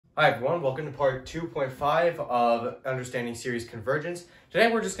Hi everyone, welcome to part 2.5 of Understanding Series Convergence. Today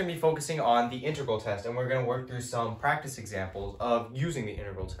we're just going to be focusing on the integral test, and we're going to work through some practice examples of using the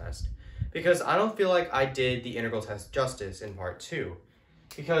integral test. Because I don't feel like I did the integral test justice in part 2.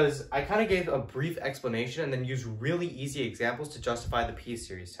 Because I kind of gave a brief explanation and then used really easy examples to justify the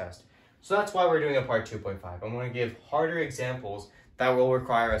P-series test. So that's why we're doing a part 2.5. I'm going to give harder examples that will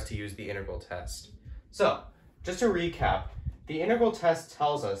require us to use the integral test. So, just to recap, the integral test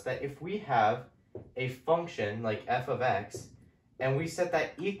tells us that if we have a function like f of x, and we set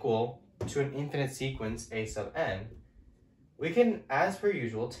that equal to an infinite sequence a sub n, we can, as per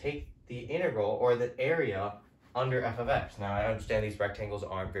usual, take the integral or the area under f of x. Now, I understand these rectangles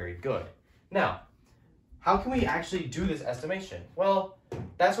aren't very good. Now, how can we actually do this estimation? Well,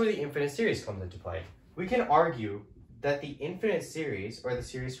 that's where the infinite series comes into play. We can argue that the infinite series, or the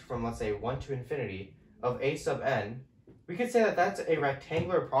series from, let's say, 1 to infinity, of a sub n, we could say that that's a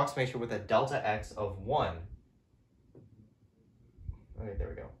rectangular approximation with a delta x of 1. Okay, there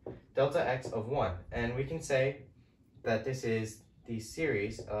we go. Delta x of 1. And we can say that this is the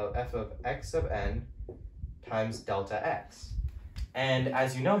series of f of x sub n times delta x. And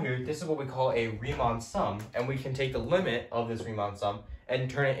as you know here, this is what we call a Riemann sum, and we can take the limit of this Riemann sum and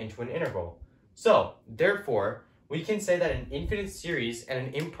turn it into an integral. So, therefore, we can say that an infinite series and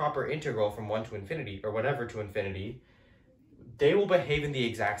an improper integral from 1 to infinity, or whatever to infinity, they will behave in the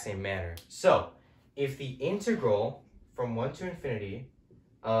exact same manner. So, if the integral from 1 to infinity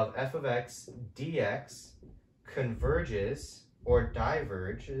of f of x dx converges or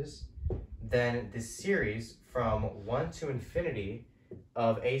diverges, then the series from 1 to infinity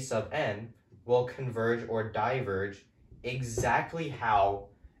of a sub n will converge or diverge exactly how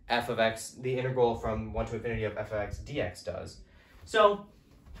f of x, the integral from 1 to infinity of f of x dx does. So,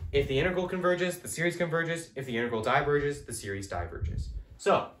 if the integral converges, the series converges. If the integral diverges, the series diverges.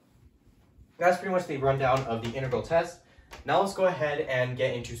 So, that's pretty much the rundown of the integral test. Now let's go ahead and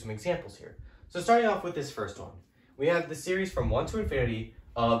get into some examples here. So starting off with this first one, we have the series from 1 to infinity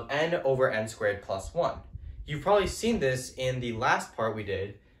of n over n squared plus 1. You've probably seen this in the last part we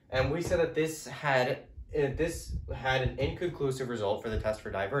did, and we said that this had an inconclusive result for the test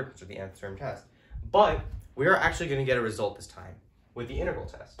for divergence, or the nth term test. But we are actually going to get a result this time with the integral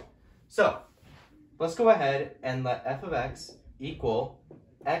test. So, let's go ahead and let f of x equal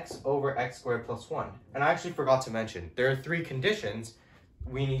x over x squared plus 1. And I actually forgot to mention, there are 3 conditions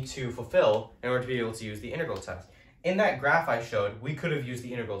we need to fulfill in order to be able to use the integral test. In that graph I showed, we could have used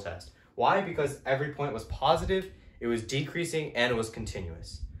the integral test. Why? Because every point was positive, it was decreasing, and it was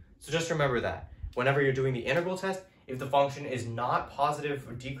continuous. So just remember that. Whenever you're doing the integral test, if the function is not positive,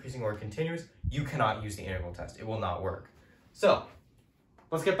 or decreasing, or continuous, you cannot use the integral test. It will not work. So,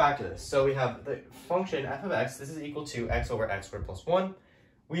 let's get back to this. So we have the function f of x, this is equal to x over x squared plus 1.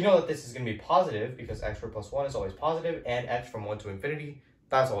 We know that this is going to be positive because x squared plus 1 is always positive, and x from 1 to infinity,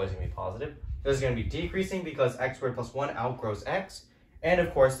 that's always going to be positive. This is going to be decreasing because x squared plus 1 outgrows x, and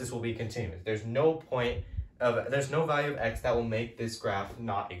of course this will be continuous. There's no value of x that will make this graph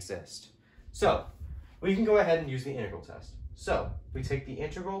not exist. So, we can go ahead and use the integral test. So, we take the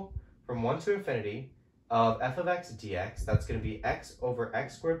integral from 1 to infinity of f of x dx, that's going to be x over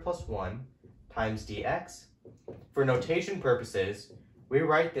x squared plus 1 times dx. For notation purposes, we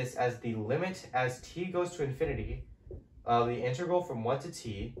write this as the limit as t goes to infinity of the integral from 1 to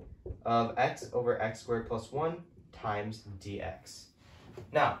t of x over x squared plus 1 times dx.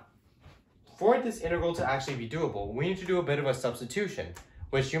 Now, for this integral to actually be doable, we need to do a bit of a substitution,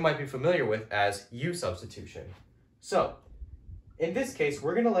 which you might be familiar with as u substitution. So, in this case,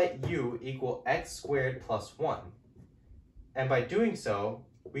 we're going to let u equal x squared plus 1. And by doing so,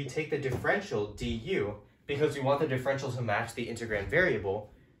 we take the differential du, because we want the differential to match the integrand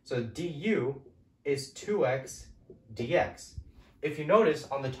variable. So du is 2x dx. If you notice,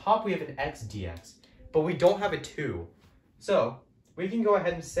 on the top we have an x dx, but we don't have a 2. So we can go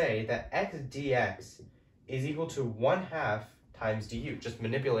ahead and say that x dx is equal to 1/2 times du. Just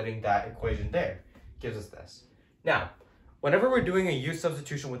manipulating that equation there gives us this. Now, whenever we're doing a u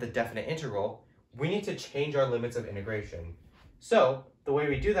substitution with a definite integral, we need to change our limits of integration. So the way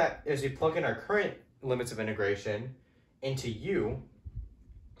we do that is we plug in our current limits of integration into u,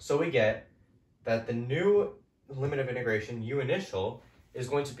 so we get that the new limit of integration, u initial, is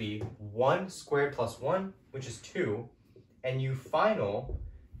going to be 1 squared plus 1, which is 2, and u final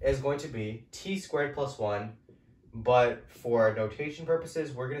is going to be t squared plus 1, but for notation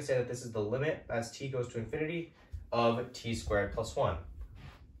purposes, we're going to say that this is the limit as t goes to infinity of t squared plus 1.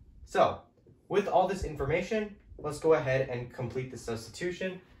 So, with all this information, let's go ahead and complete the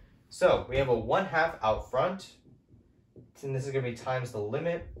substitution. So we have a 1/2 out front, and this is going to be times the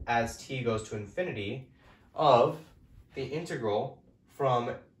limit as t goes to infinity of the integral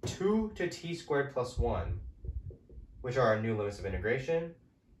from 2 to t squared plus 1, which are our new limits of integration.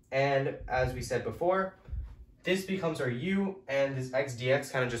 And as we said before, this becomes our u, and this x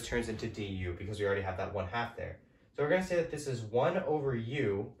dx kind of just turns into du because we already have that 1/2 there. So we're going to say that this is 1 over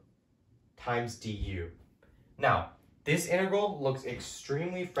u times du. Now, this integral looks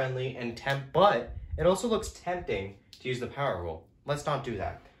extremely friendly and but it also looks tempting to use the power rule. Let's not do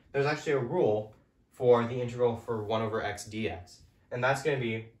that. There's actually a rule for the integral for 1 over x dx, and that's going to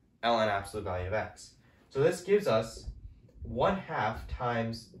be ln absolute value of x. So this gives us 1/2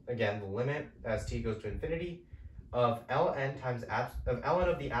 times, again, the limit as t goes to infinity of ln times ln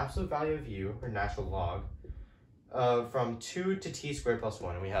of the absolute value of u, or natural log, from 2 to t squared plus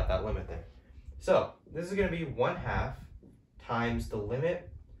 1, and we have that limit there. So this is going to be 1/2 times the limit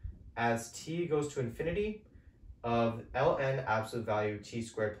as t goes to infinity of ln absolute value t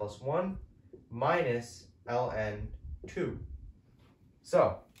squared plus 1 minus ln 2.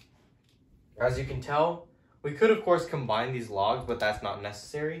 So, as you can tell, we could of course combine these logs, but that's not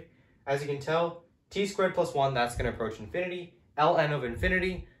necessary. As you can tell, t squared plus 1, that's going to approach infinity. ln of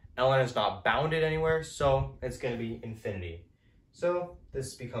infinity, ln is not bounded anywhere, so it's going to be infinity. So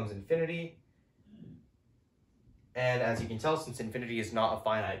this becomes infinity. And as you can tell, since infinity is not a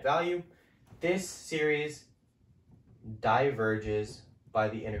finite value, this series diverges by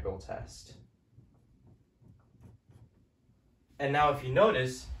the integral test. And now if you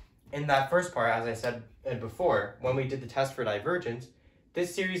notice, in that first part, as I said before, when we did the test for divergence,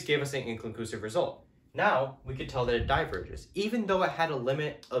 this series gave us an inconclusive result. Now we could tell that it diverges, even though it had a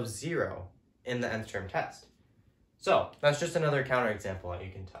limit of 0 in the nth term test. So that's just another counterexample that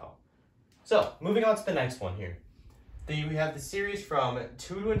you can tell. So moving on to the next one here. We have the series from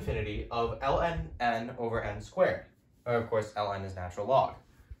 2 to infinity of ln n over n squared. Of course, ln is natural log.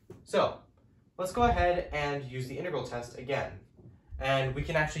 So let's go ahead and use the integral test again. And we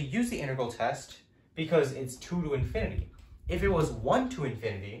can actually use the integral test because it's 2 to infinity. If it was 1 to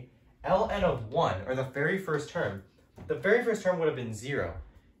infinity, ln of 1, or the very first term would have been 0.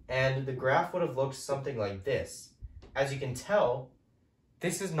 And the graph would have looked something like this. As you can tell,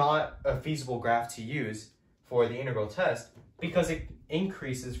 this is not a feasible graph to use for the integral test because it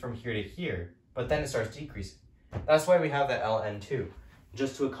increases from here to here, but then it starts decreasing. That's why we have that ln2,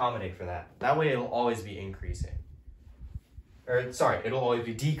 just to accommodate for that. That way it'll always be increasing. Or sorry, it'll always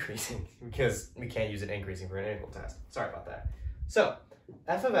be decreasing because we can't use it increasing for an integral test. Sorry about that. So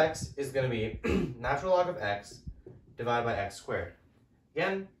f of x is going to be natural log of x divided by x squared.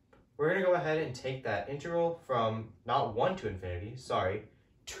 Again, we're going to go ahead and take that integral from not 1 to infinity,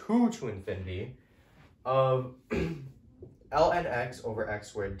 2 to infinity of ln x over x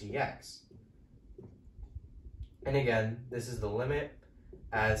squared dx. And again, this is the limit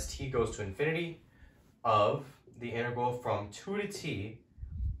as t goes to infinity of the integral from 2 to t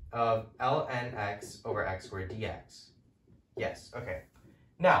of ln x over x squared dx. Yes, okay.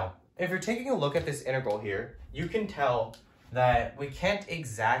 Now, if you're taking a look at this integral here, you can tell that we can't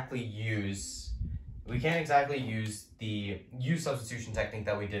exactly use the u substitution technique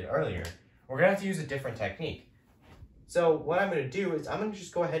that we did earlier. We're going to have to use a different technique. So what I'm going to do is I'm going to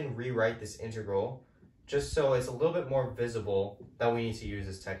just go ahead and rewrite this integral just so it's a little bit more visible that we need to use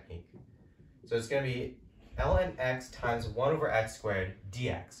this technique. So it's going to be ln x times 1 over x squared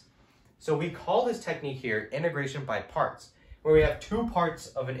dx. So we call this technique here integration by parts, where we have two parts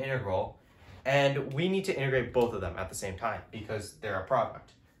of an integral and we need to integrate both of them at the same time because they're a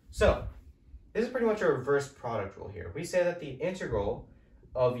product. So this is pretty much a reverse product rule here. We say that the integral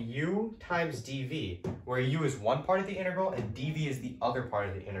of u times dv, where u is one part of the integral and dv is the other part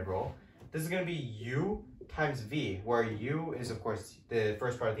of the integral. This is going to be u times v, where u is, of course, the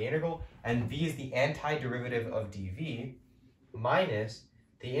first part of the integral, and v is the antiderivative of dv, minus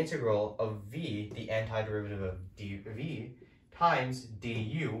the integral of v, the antiderivative of dv, times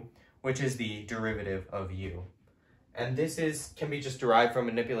du, which is the derivative of u. And this can be just derived from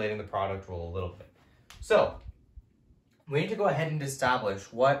manipulating the product rule a little bit. So we need to go ahead and establish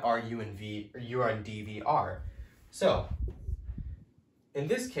what our u and dv are. So in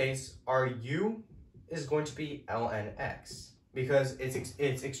this case, our u is going to be ln x because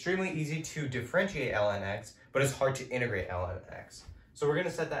it's extremely easy to differentiate ln x, but it's hard to integrate ln x. So we're going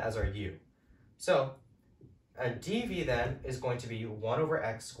to set that as our u. So dv then is going to be 1 over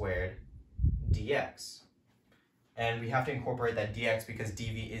x squared dx. And we have to incorporate that dx because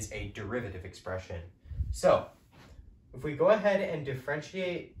dv is a derivative expression. So if we go ahead and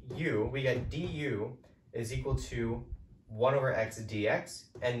differentiate u, we get du is equal to 1 over x dx.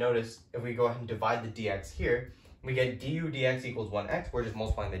 And notice if we go ahead and divide the dx here, we get du dx equals 1x. We're just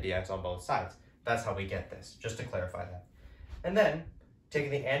multiplying the dx on both sides. That's how we get this, just to clarify that. And then,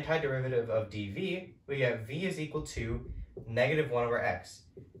 taking the antiderivative of dv, we get v is equal to negative 1 over x.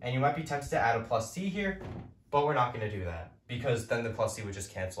 And you might be tempted to add a plus c here, but we're not going to do that, because then the plus c would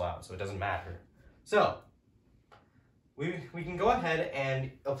just cancel out, so it doesn't matter. So, we can go ahead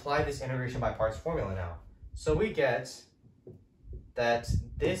and apply this integration by parts formula now. So we get that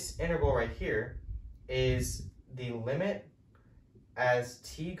this integral right here is the limit as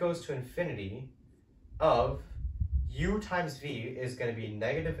t goes to infinity of u times v is going to be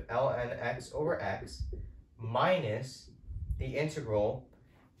negative ln x over x minus the integral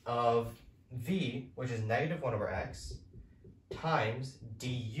of v, which is negative 1 over x, times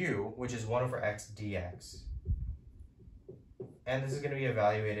du, which is 1 over x dx. And this is going to be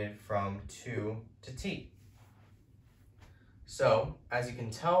evaluated from 2 to t. So, as you can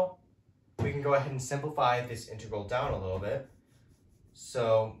tell, we can go ahead and simplify this integral down a little bit.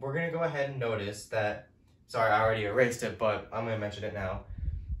 So, we're going to go ahead and notice that, sorry, I already erased it, but I'm going to mention it now.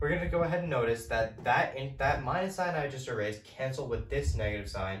 We're going to go ahead and notice that that minus sign I just erased canceled with this negative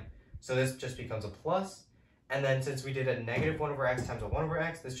sign. So this just becomes a plus. And then since we did a negative 1 over x times a 1 over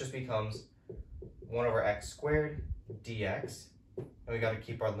x, this just becomes 1 over x squared dx. And we got to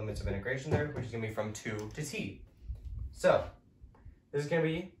keep our limits of integration there, which is going to be from 2 to t. So this is going to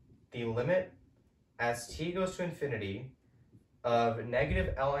be the limit as t goes to infinity of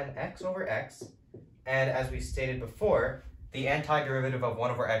negative ln x over x. And as we stated before, the antiderivative of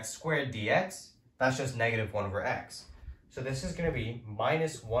 1 over x squared dx, that's just negative 1 over x. So this is going to be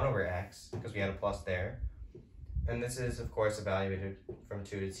minus 1 over x, because we had a plus there. And this is, of course, evaluated from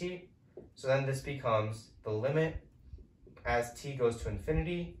 2 to t. So then this becomes the limit as t goes to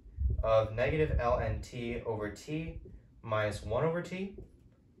infinity of negative ln t over t minus 1 over t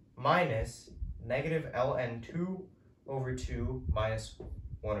minus negative ln 2 over 2 minus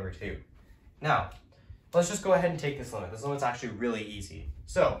 1 over 2. Now, let's just go ahead and take this limit. This limit's actually really easy.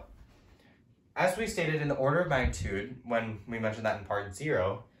 So, as we stated in the order of magnitude, when we mentioned that in part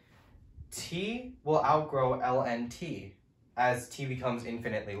 0, t will outgrow ln t as t becomes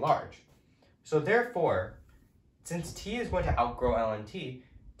infinitely large. So therefore, since t is going to outgrow ln t,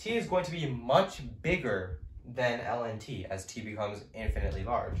 t is going to be much bigger than ln t as t becomes infinitely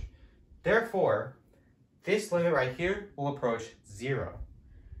large. Therefore, this limit right here will approach 0.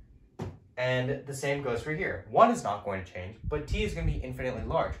 And the same goes for here. 1 is not going to change, but t is going to be infinitely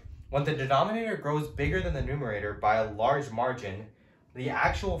large. When the denominator grows bigger than the numerator by a large margin, the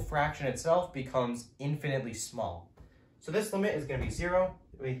actual fraction itself becomes infinitely small. So this limit is going to be 0.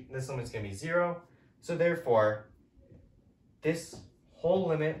 This limit is going to be 0. So therefore, this whole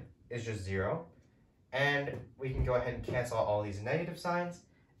limit is just 0. And we can go ahead and cancel out all these negative signs.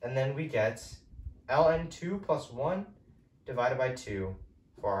 And then we get ln 2 plus 1 divided by 2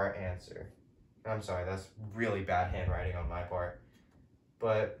 for our answer. I'm sorry, that's really bad handwriting on my part.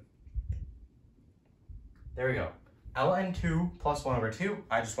 But there we go. ln 2 plus 1 over 2.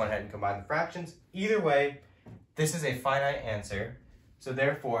 I just went ahead and combined the fractions. Either way, this is a finite answer. So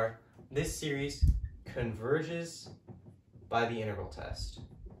therefore, this series converges by the integral test.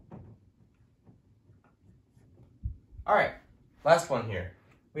 All right, last one here.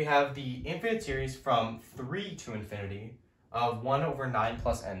 We have the infinite series from 3 to infinity of 1 over 9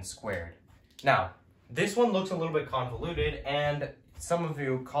 plus n squared. Now, this one looks a little bit convoluted, and some of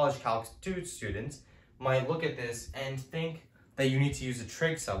you college calc students might look at this and think that you need to use a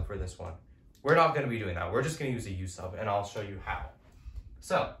trig sub for this one. We're not going to be doing that. We're just going to use a u sub, and I'll show you how.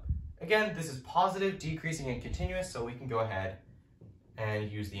 So, again, this is positive, decreasing, and continuous, so we can go ahead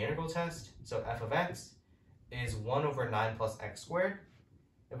and use the integral test. So f of x is 1 over 9 plus x squared.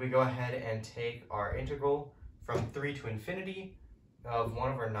 If we go ahead and take our integral from 3 to infinity of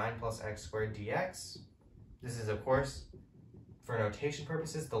 1 over 9 plus x squared dx, this is, of course, for notation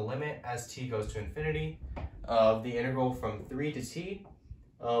purposes, the limit as t goes to infinity of the integral from 3 to t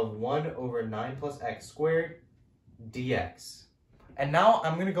of 1 over 9 plus x squared dx. And now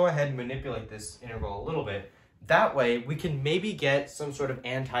I'm going to go ahead and manipulate this integral a little bit. That way, we can maybe get some sort of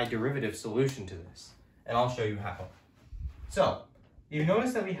antiderivative solution to this. And I'll show you how. So, you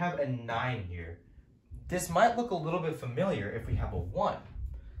notice that we have a 9 here. This might look a little bit familiar if we have a 1.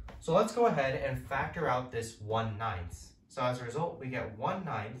 So let's go ahead and factor out this 1/9. So as a result, we get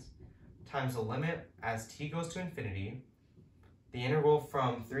 1/9 times the limit as t goes to infinity, the integral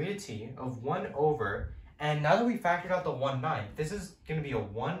from 3 to t of 1 over, and now that we factored out the 1/9, this is going to be a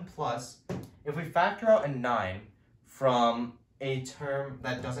 1 plus, if we factor out a 9 from a term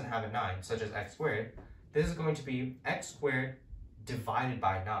that doesn't have a 9, such as x squared, this is going to be x squared divided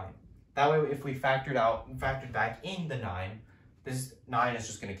by 9. That way, if we factored back in the 9, this 9 is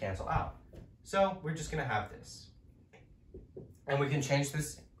just going to cancel out. So we're just going to have this. And we can change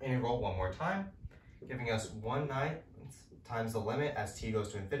this integral one more time, giving us 1/9 times the limit as t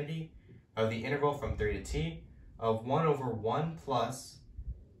goes to infinity of the integral from 3 to t of 1 over 1 plus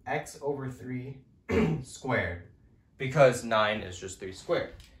x over 3 squared, because 9 is just 3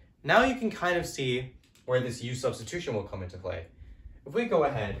 squared. Now you can kind of see where this u substitution will come into play. If we go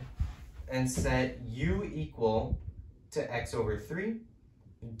ahead and set u equal to x over 3,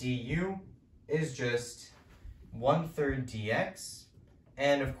 du is just 1/3 dx,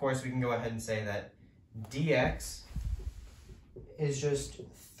 and of course we can go ahead and say that dx is just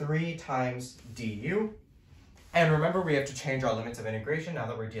 3 times du. And remember, we have to change our limits of integration now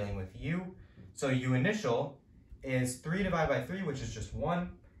that we're dealing with u. So u initial is 3 divided by 3, which is just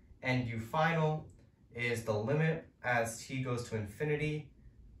 1, and u final is the limit as t goes to infinity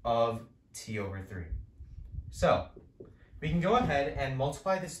of t over 3. So we can go ahead and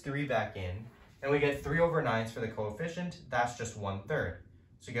multiply this 3 back in, and we get 3 over 9 for the coefficient. That's just 1/3.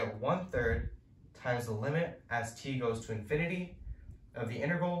 So you get 1/3 times the limit as t goes to infinity of the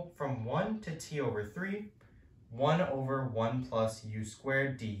integral from 1 to t over 3, 1 over 1 plus u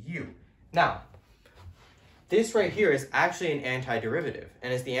squared du. Now, this right here is actually an antiderivative,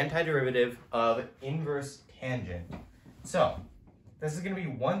 and it's the antiderivative of inverse tangent. So this is going to be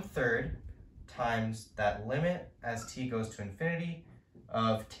 1/3 times that limit as t goes to infinity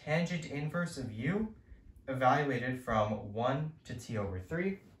of tangent inverse of u evaluated from 1 to t over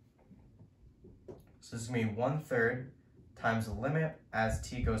 3. So this is going to be 1/3 times the limit as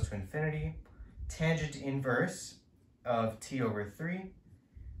t goes to infinity, tangent inverse of t over 3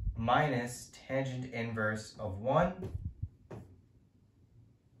 minus tangent inverse of 1.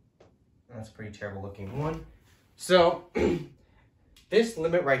 That's a pretty terrible looking 1. So this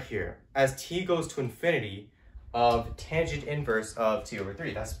limit right here, as t goes to infinity of tangent inverse of t over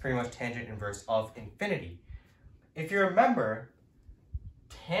 3, that's pretty much tangent inverse of infinity. If you remember,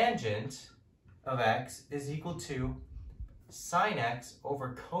 tangent of x is equal to sine x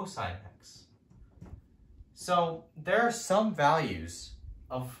over cosine x. So there are some values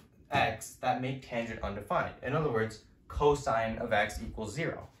of x that make tangent undefined. In other words, cosine of x equals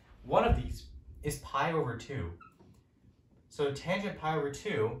 0. One of these is pi over 2. So tangent pi over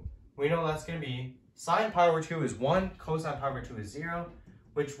 2, we know that's going to be sine pi over 2 is 1, cosine pi over 2 is 0,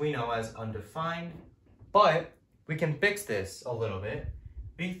 which we know as undefined. But we can fix this a little bit.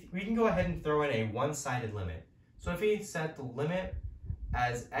 We can go ahead and throw in a one-sided limit. So if we set the limit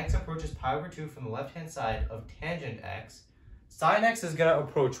as x approaches pi over 2 from the left-hand side of tangent x, sine x is going to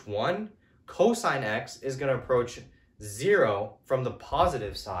approach 1, cosine x is going to approach 0 from the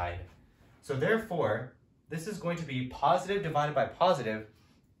positive side. So therefore, this is going to be positive divided by positive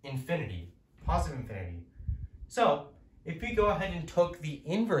infinity, positive infinity. So if we go ahead and took the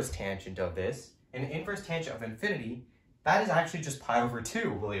inverse tangent of this, an inverse tangent of infinity, that is actually just pi over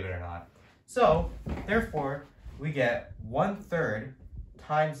 2, believe it or not. So therefore, we get 1/3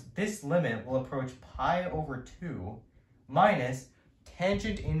 times this limit will approach pi over 2 minus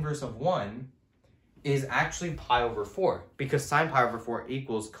tangent inverse of 1 is actually pi over 4, because sine pi over 4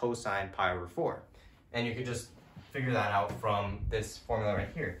 equals cosine pi over 4. And you could just figure that out from this formula right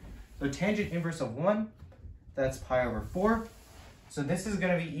here. So tangent inverse of 1, that's pi over 4. So this is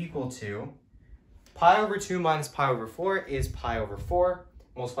going to be equal to pi over 2 minus pi over 4 is pi over 4.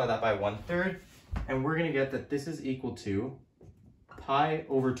 Multiply that by 1/3. And we're going to get that this is equal to pi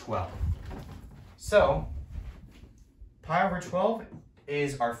over 12. So pi over 12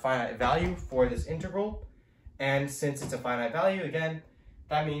 is our finite value for this integral. And since it's a finite value, again,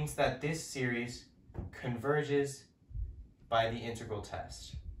 that means that this series converges by the integral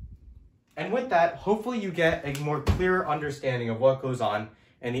test. And with that, hopefully you get a more clear understanding of what goes on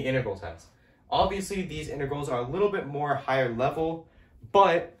in the integral test. Obviously, these integrals are a little bit more higher level,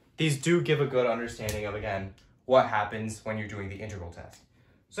 but these do give a good understanding of, again, what happens when you're doing the integral test.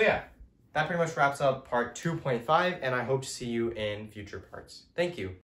 So yeah, that pretty much wraps up part 2.5, and I hope to see you in future parts. Thank you.